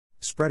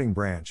Spreading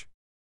branch.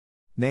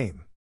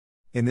 Name.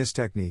 In this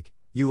technique,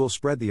 you will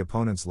spread the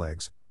opponent's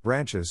legs,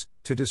 branches,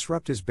 to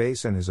disrupt his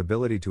base and his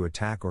ability to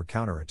attack or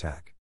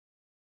counterattack.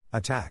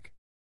 Attack.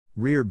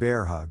 Rear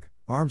bear hug,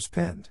 arms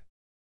pinned.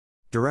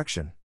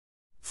 Direction.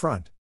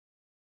 Front.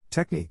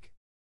 Technique.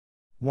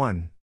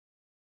 1.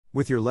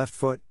 With your left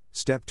foot,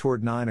 step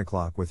toward 9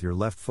 o'clock with your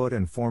left foot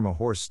and form a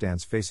horse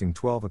stance facing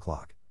 12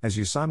 o'clock, as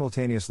you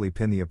simultaneously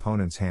pin the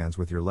opponent's hands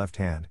with your left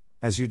hand,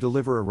 as you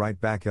deliver a right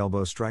back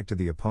elbow strike to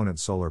the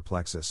opponent's solar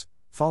plexus,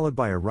 followed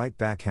by a right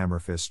back hammer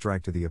fist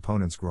strike to the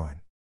opponent's groin.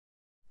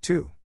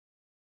 2.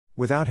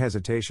 Without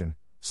hesitation,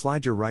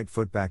 slide your right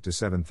foot back to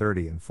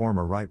 730 and form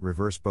a right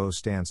reverse bow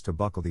stance to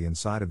buckle the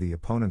inside of the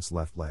opponent's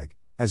left leg,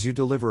 as you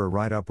deliver a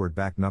right upward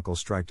back knuckle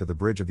strike to the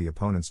bridge of the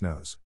opponent's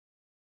nose.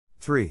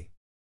 3.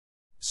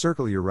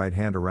 Circle your right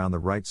hand around the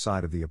right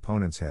side of the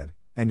opponent's head,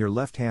 and your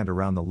left hand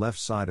around the left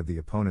side of the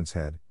opponent's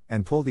head,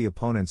 and pull the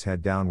opponent's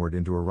head downward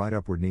into a right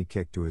upward knee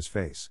kick to his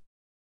face.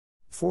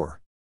 4.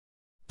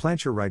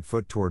 Plant your right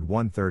foot toward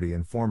 130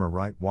 and form a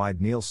right wide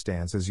kneel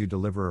stance as you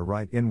deliver a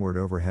right inward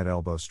overhead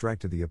elbow strike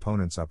to the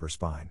opponent's upper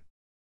spine.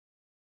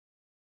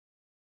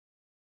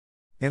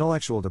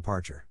 Intellectual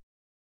departure.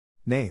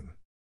 Name.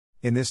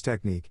 In this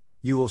technique,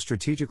 you will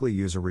strategically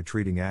use a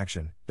retreating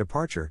action,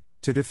 departure,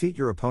 to defeat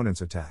your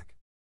opponent's attack.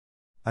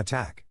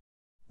 Attack.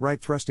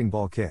 Right thrusting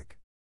ball kick.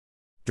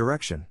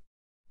 Direction.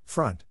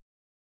 Front.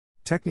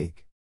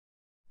 Technique.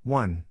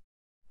 1.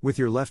 With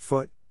your left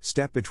foot,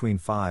 step between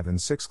 5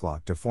 and 6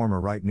 o'clock to form a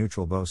right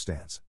neutral bow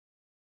stance.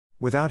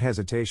 Without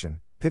hesitation,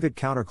 pivot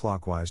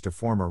counterclockwise to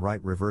form a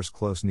right reverse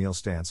close kneel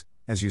stance,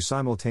 as you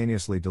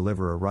simultaneously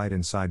deliver a right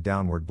inside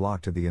downward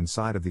block to the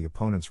inside of the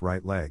opponent's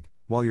right leg,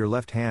 while your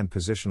left hand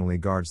positionally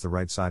guards the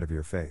right side of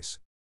your face.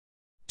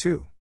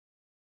 2.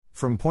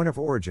 From point of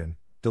origin,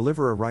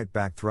 deliver a right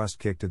back thrust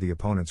kick to the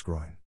opponent's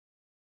groin.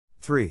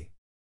 3.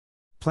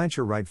 Plant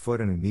your right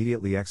foot and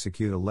immediately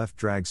execute a left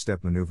drag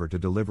step maneuver to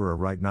deliver a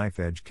right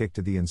knife edge kick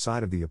to the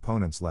inside of the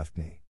opponent's left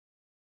knee.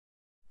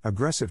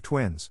 Aggressive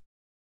twins.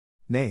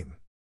 Name.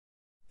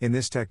 In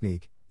this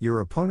technique, your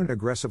opponent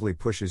aggressively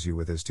pushes you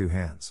with his two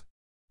hands.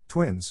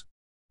 Twins.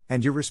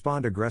 And you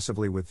respond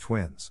aggressively with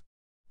twins.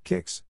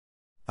 Kicks.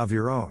 Of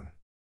your own.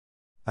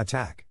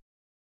 Attack.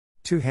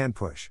 Two-hand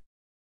push.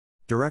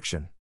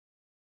 Direction.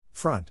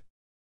 Front.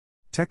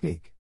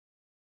 Technique.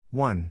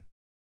 1.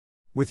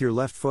 With your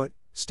left foot,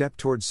 step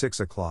toward 6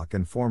 o'clock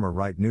and form a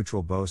right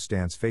neutral bow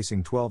stance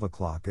facing 12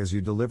 o'clock as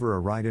you deliver a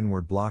right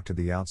inward block to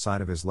the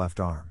outside of his left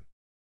arm.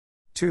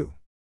 2.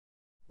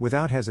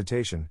 Without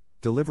hesitation,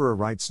 deliver a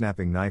right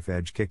snapping knife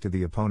edge kick to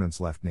the opponent's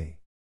left knee.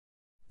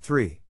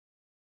 3.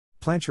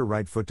 Plant your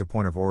right foot to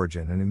point of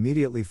origin and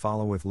immediately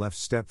follow with left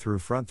step through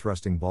front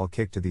thrusting ball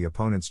kick to the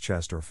opponent's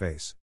chest or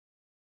face.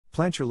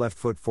 Plant your left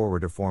foot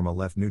forward to form a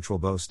left neutral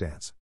bow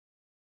stance.